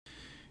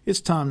It's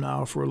time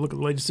now for a look at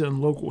the latest in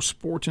local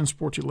sports. And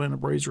Sports Atlanta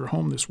Braves are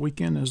home this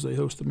weekend as they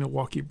host the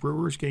Milwaukee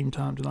Brewers. Game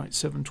time tonight,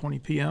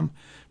 7:20 p.m.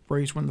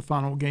 Braves win the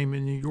final game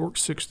in New York,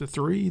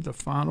 6-3, the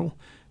final.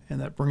 And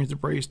that brings the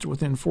Braves to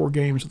within 4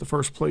 games of the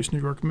first-place New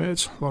York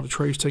Mets. A lot of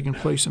trades taking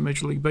place in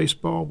Major League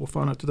Baseball. We'll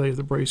find out today if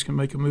the Braves can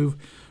make a move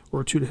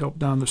or two to help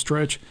down the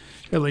stretch.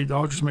 LA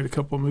Dodgers made a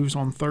couple of moves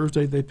on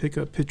Thursday. They pick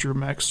up pitcher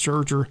Max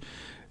Scherzer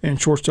and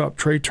shortstop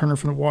Trey Turner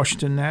from the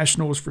Washington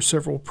Nationals for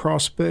several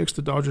prospects.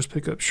 The Dodgers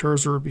pick up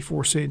Scherzer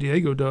before San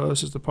Diego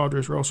does, as the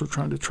Padres are also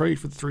trying to trade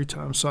for the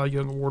 3-time Cy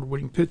Young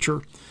Award-winning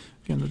pitcher.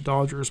 Again, the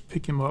Dodgers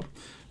pick him up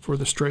for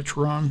the stretch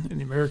run. In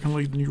the American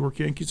League, the New York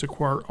Yankees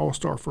acquired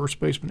All-Star first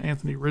baseman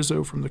Anthony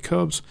Rizzo from the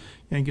Cubs.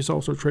 Yankees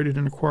also traded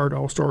and acquired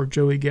All-Star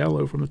Joey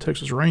Gallo from the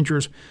Texas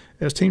Rangers,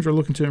 as teams are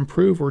looking to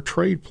improve or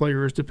trade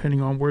players depending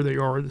on where they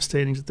are in the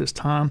standings at this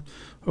time.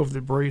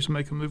 Hopefully the Braves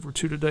make a move or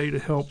two today to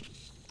help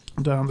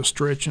down the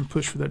stretch and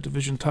push for that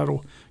division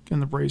title. Again,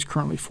 the Braves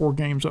currently 4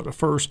 games out of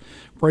first.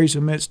 Braves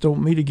and Mets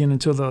don't meet again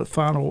until the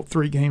final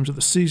 3 games of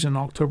the season,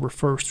 October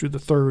 1st through the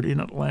 3rd in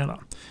Atlanta.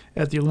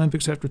 At the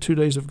Olympics, after 2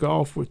 days of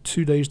golf with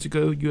 2 days to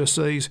go,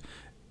 USA's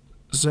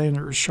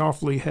Xander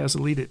Schauffele has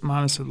a lead at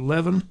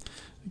 -11.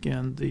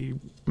 Again, the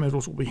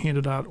medals will be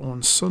handed out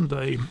on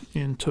Sunday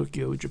in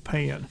Tokyo,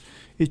 Japan.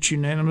 It's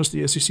unanimous.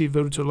 The SEC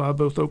voted to allow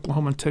both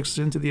Oklahoma and Texas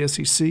into the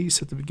SEC,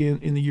 set to begin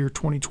in the year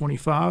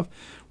 2025.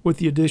 With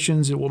the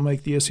additions, it will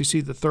make the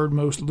SEC the 3rd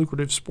most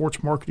lucrative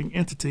sports marketing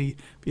entity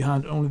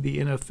behind only the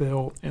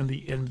NFL and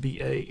the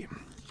NBA.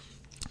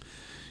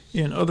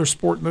 In other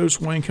sport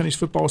news, Wayne County's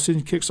football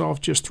season kicks off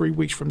just 3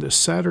 weeks from this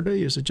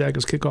Saturday as the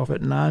Jackets kick off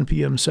at 9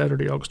 p.m.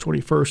 Saturday, August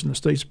 21st in the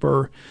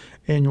Statesboro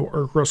Annual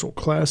Irk Russell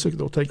Classic.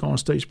 They'll take on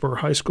Statesboro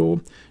High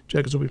School.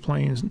 Jackets will be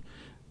playing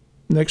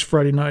next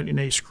Friday night in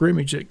a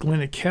scrimmage at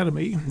Glenn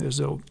Academy, as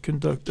they'll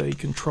conduct a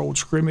controlled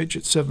scrimmage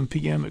at 7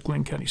 p.m. at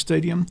Glenn County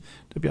Stadium.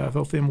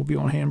 WIFO will be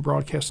on hand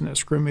broadcasting that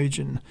scrimmage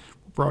and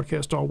will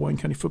broadcast all Wayne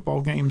County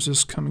football games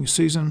this coming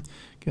season.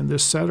 Again,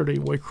 this Saturday,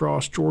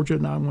 Waycross, Georgia,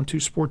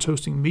 912 Sports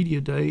hosting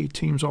Media Day.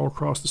 Teams all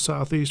across the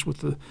Southeast with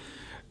the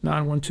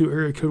 912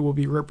 area code will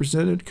be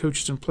represented.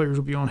 Coaches and players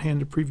will be on hand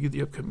to preview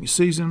the upcoming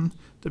season.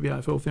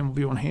 WIFO will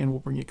be on hand. We'll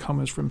bring you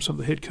comments from some of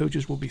the head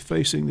coaches we'll be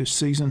facing this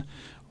season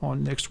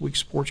on next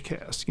week's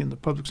Sportscast. Again, the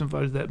public's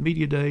invited to that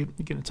Media Day.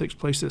 Again, it takes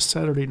place this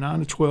Saturday, 9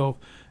 to 12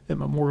 at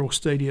Memorial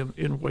Stadium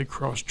in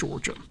Waycross,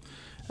 Georgia.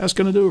 That's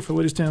going to do it for the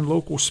latest in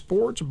local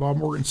sports. Bob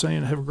Morgan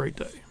saying have a great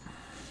day.